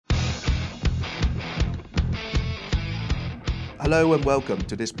Hello and welcome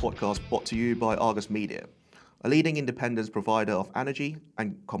to this podcast brought to you by Argus Media, a leading independent provider of energy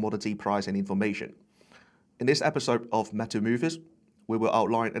and commodity pricing information. In this episode of Metal Movers, we will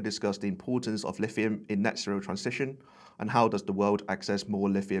outline and discuss the importance of lithium in net zero transition and how does the world access more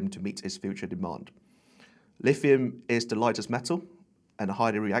lithium to meet its future demand. Lithium is the lightest metal and a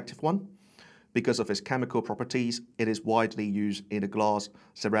highly reactive one. Because of its chemical properties, it is widely used in the glass,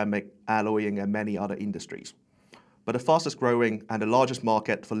 ceramic, alloying and many other industries. But the fastest growing and the largest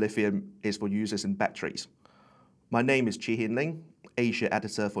market for lithium is for users in batteries. My name is Chi Hin Ling, Asia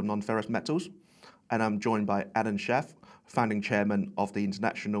editor for Non-Ferrous Metals, and I'm joined by Alan Schaff, founding chairman of the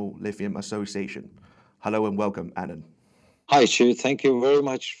International Lithium Association. Hello and welcome, Alan. Hi, Chi. Thank you very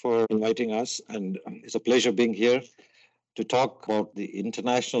much for inviting us, and it's a pleasure being here to talk about the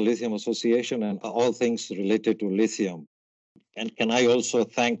International Lithium Association and all things related to lithium. And can I also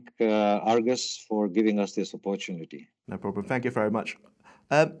thank Argus for giving us this opportunity? No problem. Thank you very much.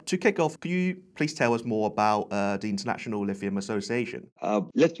 To kick off, could you please tell us more about the International Lithium Association?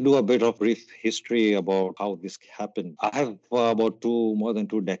 Let's do a bit of brief history about how this happened. I have about more than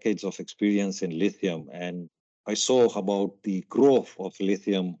 2 decades of experience in lithium, and I saw about the growth of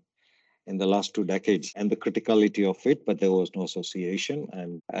lithium in the last 2 decades and the criticality of it, but there was no association.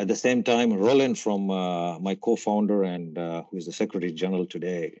 And at the same time, Roland, from my co-founder and who is the Secretary General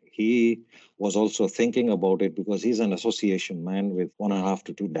today, he was also thinking about it because he's an association man with 1.5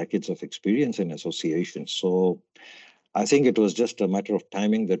 to 2 decades of experience in association. So I think it was just a matter of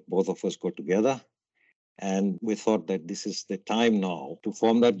timing that both of us got together. And we thought that this is the time now to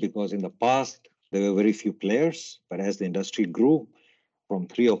form that, because in the past, there were very few players, but as the industry grew, from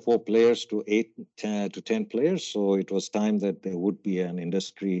 3 or 4 players to 8 to 10 players. So it was time that there would be an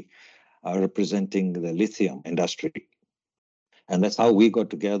industry representing the lithium industry. And that's how we got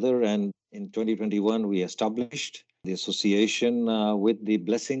together. And in 2021, we established the association with the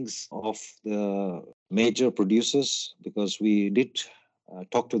blessings of the major producers, because we did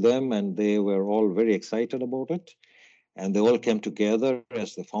talk to them and they were all very excited about it. And they all came together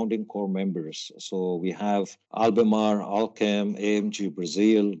as the founding core members. So we have Albemarle, Alchem, AMG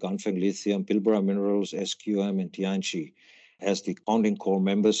Brazil, Ganfeng Lithium, Pilbara Minerals, SQM, and Tianqi as the founding core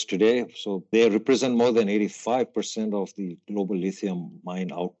members today. So they represent more than 85% of the global lithium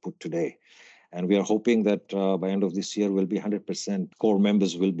mine output today. And we are hoping that by end of this year, will be 100% core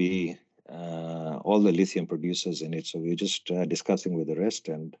members will be all the lithium producers in it. So we're just discussing with the rest,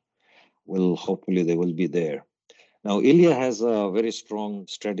 and hopefully they will be there. Now, ILiA has a very strong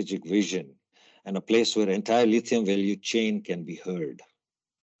strategic vision and a place where entire lithium value chain can be heard.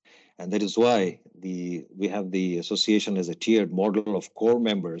 And that is why we have the association as a tiered model of core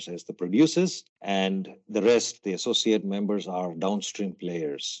members as the producers, and the rest, the associate members, are downstream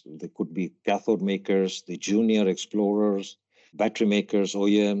players. They could be cathode makers, the junior explorers, battery makers,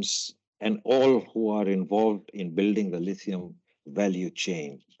 OEMs, and all who are involved in building the lithium value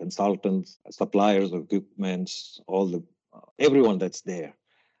chain, consultants, suppliers of equipment, everyone that's there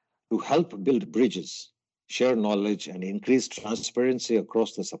to help build bridges, share knowledge, and increase transparency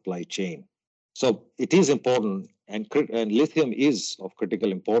across the supply chain. So it is important, and lithium is of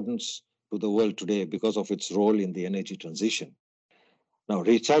critical importance to the world today because of its role in the energy transition. Now,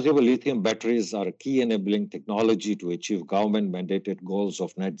 rechargeable lithium batteries are a key enabling technology to achieve government-mandated goals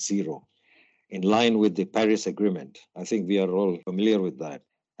of net zero, in line with the Paris Agreement. I think we are all familiar with that.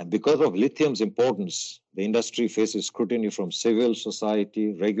 And because of lithium's importance, the industry faces scrutiny from civil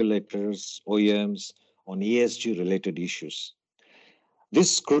society, regulators, OEMs on ESG-related issues.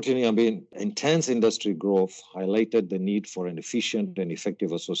 This scrutiny, intense industry growth highlighted the need for an efficient and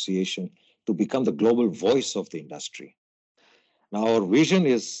effective association to become the global voice of the industry. Now, our vision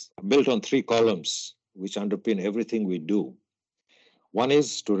is built on 3 columns, which underpin everything we do. One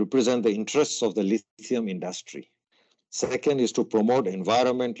is to represent the interests of the lithium industry. Second is to promote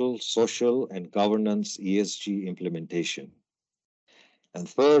environmental, social, and governance ESG implementation. And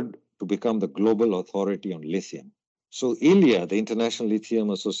third, to become the global authority on lithium. So ILiA, the International Lithium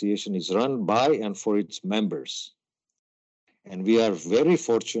Association, is run by and for its members. And we are very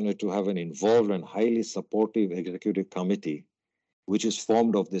fortunate to have an involved and highly supportive executive committee, which is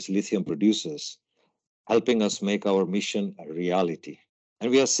formed of these lithium producers, helping us make our mission a reality. And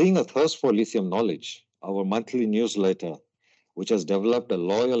we are seeing a thirst for lithium knowledge. Our monthly newsletter, which has developed a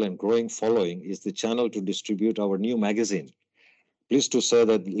loyal and growing following, is the channel to distribute our new magazine. Pleased to say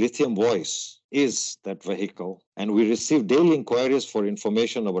that Lithium Voice is that vehicle, and we receive daily inquiries for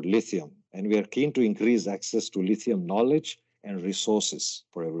information about lithium, and we are keen to increase access to lithium knowledge and resources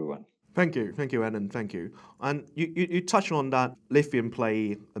for everyone. Thank you, Anand. Thank you. And you touched on that lithium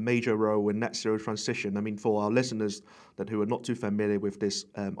play a major role in net zero transition. I mean, for our listeners that who are not too familiar with this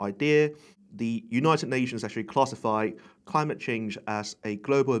idea, the United Nations actually classify climate change as a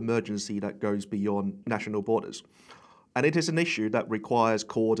global emergency that goes beyond national borders. And it is an issue that requires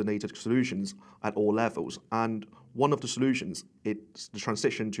coordinated solutions at all levels. And one of the solutions is the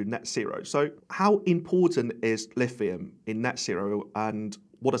transition to net zero. So, how important is lithium in net zero, and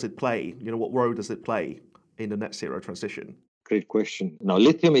what does it play? What role does it play in the net zero transition? Great question. Now,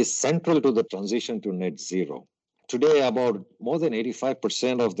 lithium is central to the transition to net zero. Today, about more than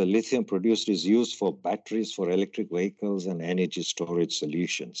 85% of the lithium produced is used for batteries for electric vehicles and energy storage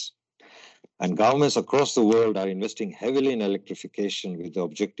solutions. And governments across the world are investing heavily in electrification with the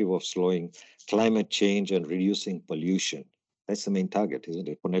objective of slowing climate change and reducing pollution. That's the main target, isn't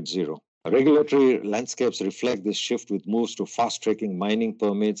it, for net zero? Regulatory landscapes reflect this shift with moves to fast-tracking mining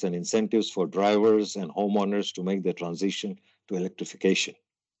permits and incentives for drivers and homeowners to make the transition to electrification.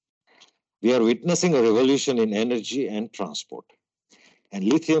 We are witnessing a revolution in energy and transport. And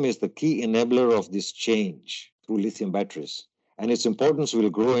lithium is the key enabler of this change through lithium batteries. And its importance will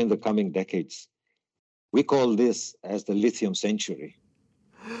grow in the coming decades. We call this as the lithium century.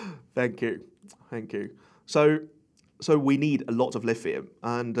 Thank you. Thank you. So we need a lot of lithium.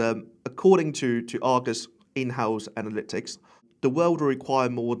 And according to Argus in-house analytics, the world will require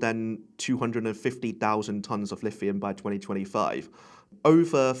more than 250,000 tons of lithium by 2025,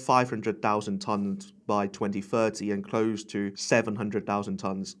 over 500,000 tons by 2030, and close to 700,000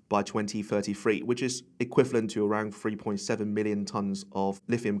 tons by 2033, which is equivalent to around 3.7 million tons of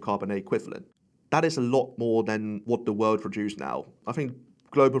lithium carbonate equivalent. That is a lot more than what the world produces now. I think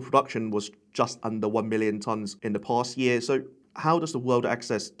global production was just under 1 million tons in the past year. So how does the world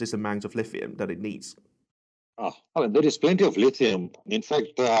access this amount of lithium that it needs? There is plenty of lithium. In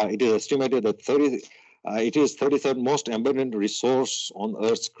fact, it is estimated that it is 33rd most abundant resource on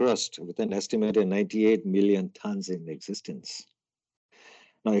Earth's crust, with an estimated 98 million tons in existence.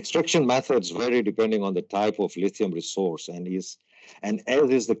 Now, extraction methods vary depending on the type of lithium resource, and as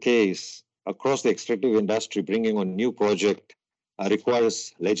is the case across the extractive industry, bringing on new project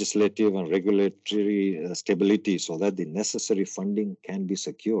requires legislative and regulatory stability so that the necessary funding can be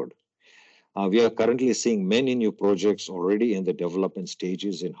secured. We are currently seeing many new projects already in the development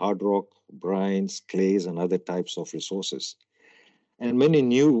stages in hard rock, brines, clays, and other types of resources. And many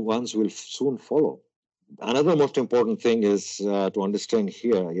new ones will soon follow. Another most important thing is to understand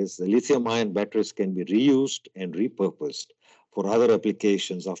here is the lithium-ion batteries can be reused and repurposed for other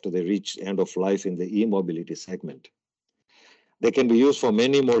applications after they reach end of life in the e-mobility segment. They can be used for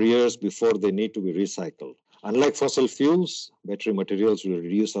many more years before they need to be recycled. Unlike fossil fuels, battery materials will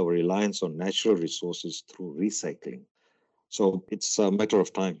reduce our reliance on natural resources through recycling. So it's a matter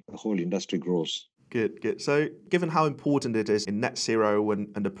of time. The whole industry grows. Good. So given how important it is in net zero and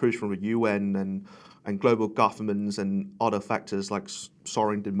the push from the UN and global governments and other factors like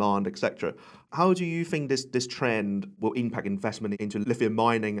soaring demand, etc., how do you think this trend will impact investment into lithium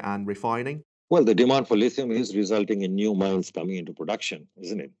mining and refining? Well, the demand for lithium is resulting in new mines coming into production,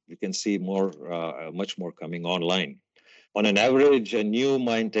 isn't it? You can see much more coming online. On an average, a new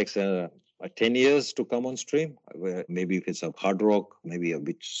mine takes 10 years to come on stream. Maybe if it's a hard rock, maybe a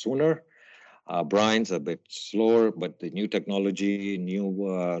bit sooner. Brines a bit slower, but the new technology,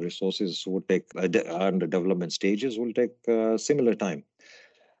 new resources will take, and the development stages will take similar time.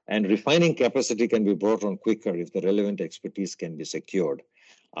 And refining capacity can be brought on quicker if the relevant expertise can be secured.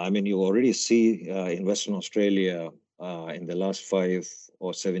 I mean, you already see in Western Australia in the last 5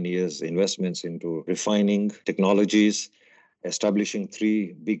 or 7 years, investments into refining technologies, establishing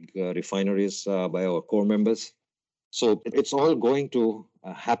 3 big refineries by our core members. So it's all going to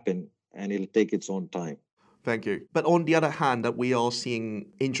happen, and it'll take its own time. Thank you. But on the other hand, that we are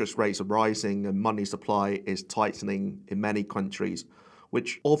seeing interest rates are rising and money supply is tightening in many countries,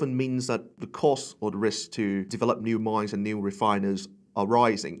 which often means that the cost or the risk to develop new mines and new refiners are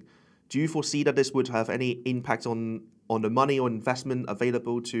rising. Do you foresee that this would have any impact on the money or investment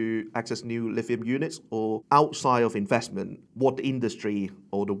available to access new lithium units, or outside of investment, what the industry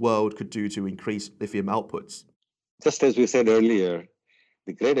or the world could do to increase lithium outputs? Just as we said earlier,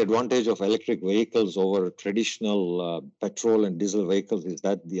 the great advantage of electric vehicles over traditional petrol and diesel vehicles is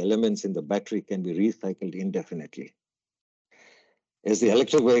that the elements in the battery can be recycled indefinitely. As the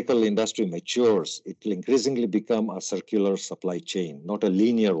electric vehicle industry matures, it will increasingly become a circular supply chain, not a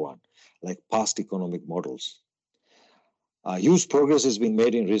linear one, like past economic models. Huge progress is being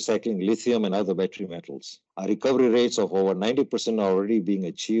made in recycling lithium and other battery metals. Recovery rates of over 90% are already being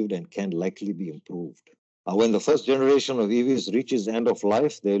achieved and can likely be improved. When the first generation of EVs reaches end of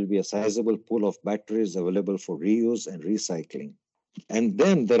life, there will be a sizable pool of batteries available for reuse and recycling. And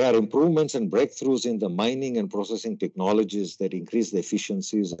then there are improvements and breakthroughs in the mining and processing technologies that increase the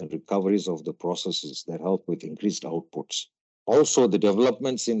efficiencies and recoveries of the processes that help with increased outputs. Also, the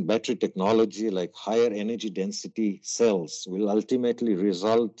developments in battery technology like higher energy density cells will ultimately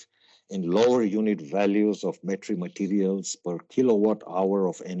result in lower unit values of battery materials per kilowatt hour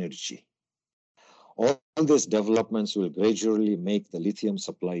of energy. All these developments will gradually make the lithium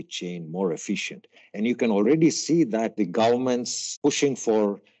supply chain more efficient. And you can already see that the government's pushing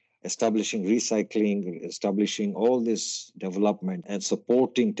for establishing recycling, establishing all this development and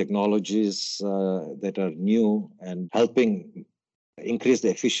supporting technologies that are new and helping increase the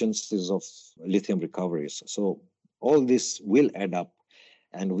efficiencies of lithium recoveries. So all this will add up.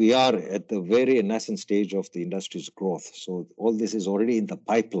 And we are at the very nascent stage of the industry's growth. So all this is already in the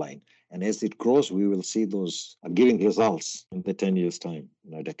pipeline. And as it grows, we will see those giving results in the 10 years' time,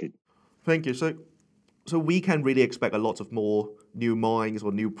 in a decade. Thank you. So we can really expect a lot of more new mines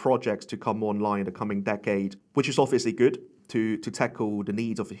or new projects to come online in the coming decade, which is obviously good to tackle the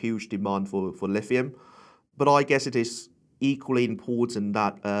needs of a huge demand for lithium. But I guess it is equally important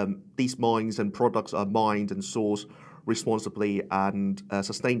that these mines and products are mined and sourced responsibly and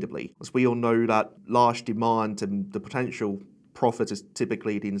sustainably. As we all know that large demand and the potential profit is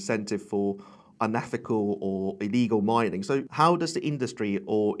typically the incentive for unethical or illegal mining. So how does the industry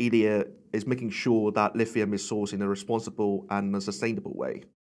or ILiA is making sure that lithium is sourced in a responsible and a sustainable way?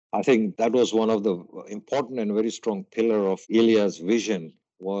 I think that was one of the important and very strong pillar of ILiA's vision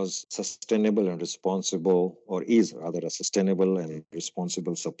was sustainable and responsible, or is rather a sustainable and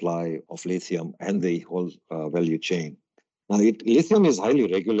responsible supply of lithium and the whole value chain. Now, lithium is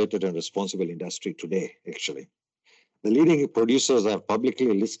highly regulated and responsible industry today, actually. The leading producers are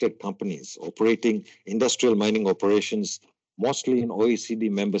publicly listed companies operating industrial mining operations, mostly in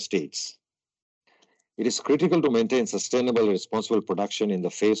OECD member states. It is critical to maintain sustainable and responsible production in the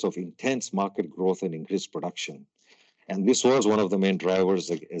face of intense market growth and increased production. And this was one of the main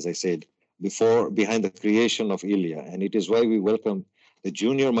drivers, as I said, behind the creation of ILiA. And it is why we welcome the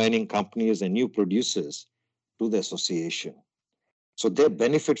junior mining companies and new producers to the association. So they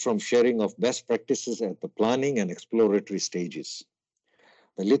benefit from sharing of best practices at the planning and exploratory stages.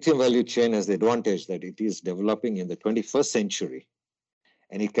 The lithium value chain has the advantage that it is developing in the 21st century,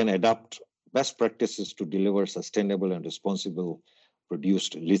 and it can adapt best practices to deliver sustainable and responsible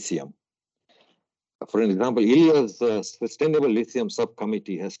produced lithium. For example, ILiA's Sustainable Lithium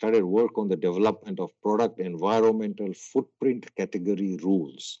Subcommittee has started work on the development of product environmental footprint category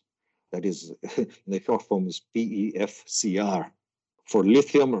rules. That is, the short form is PEFCR, for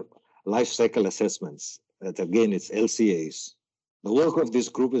lithium life cycle assessments. That again, it's LCAs. The work of this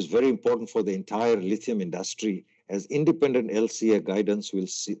group is very important for the entire lithium industry, as independent LCA guidance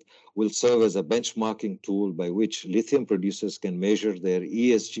will serve as a benchmarking tool by which lithium producers can measure their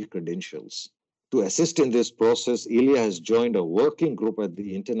ESG credentials. To assist in this process, ILiA has joined a working group at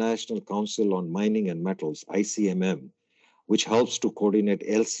the International Council on Mining and Metals, ICMM, which helps to coordinate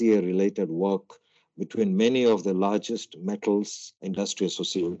LCA-related work between many of the largest metals industry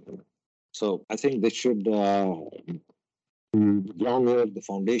associations. So I think this should groundwork, the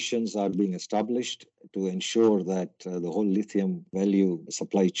foundations are being established to ensure that the whole lithium value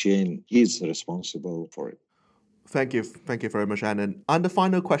supply chain is responsible for it. Thank you very much, Anand. And the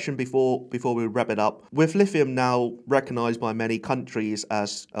final question before we wrap it up. With lithium now recognized by many countries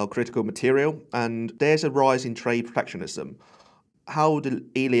as a critical material, and there's a rise in trade protectionism, how the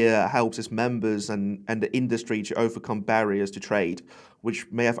ILiA helps its members and the industry to overcome barriers to trade, which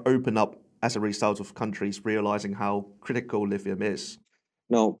may have opened up as a result of countries realizing how critical lithium is?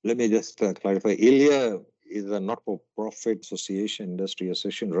 Now, let me just clarify. ILiA is a not-for-profit association, industry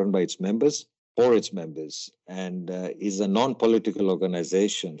association run by its members, for its members, and is a non-political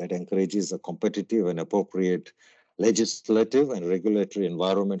organization that encourages a competitive and appropriate legislative and regulatory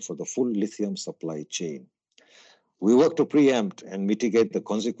environment for the full lithium supply chain. We work to preempt and mitigate the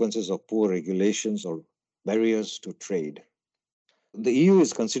consequences of poor regulations or barriers to trade. The EU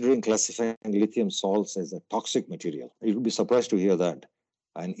is considering classifying lithium salts as a toxic material. You will be surprised to hear that.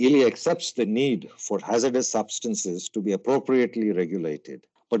 And ILiA accepts the need for hazardous substances to be appropriately regulated,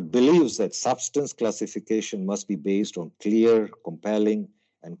 but believes that substance classification must be based on clear, compelling,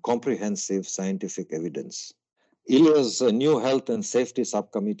 and comprehensive scientific evidence. ILiA's new Health and Safety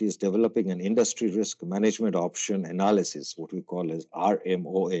Subcommittee is developing an industry risk management option analysis, what we call as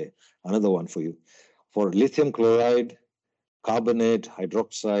RMOA, another one for you, for lithium chloride, carbonate,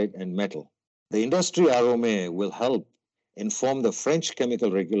 hydroxide, and metal. The industry RMOA will help informed the French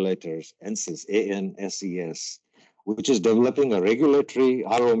chemical regulators, ANSES, ANSES, which is developing a regulatory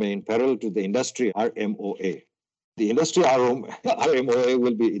ROMA in parallel to the industry RMOA. The industry RMOA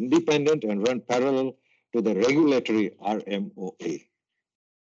will be independent and run parallel to the regulatory RMOA.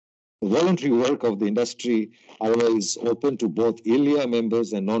 The voluntary work of the industry ROMA is open to both ILiA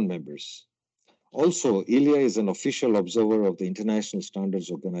members and non-members. Also, ILiA is an official observer of the International Standards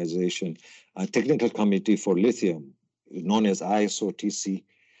Organization Technical Committee for Lithium, known as ISO TC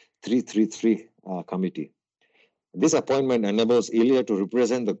 333 committee. This appointment enables ILiA to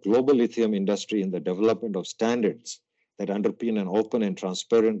represent the global lithium industry in the development of standards that underpin an open and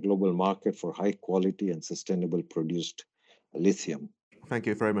transparent global market for high quality and sustainable produced lithium. Thank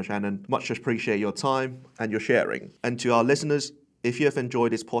you very much, Anand. Much appreciate your time and your sharing. And to our listeners, if you have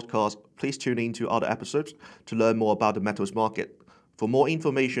enjoyed this podcast, please tune in to other episodes to learn more about the metals market. For more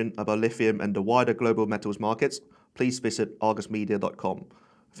information about lithium and the wider global metals markets, please visit argusmedia.com.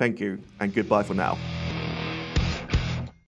 Thank you and goodbye for now.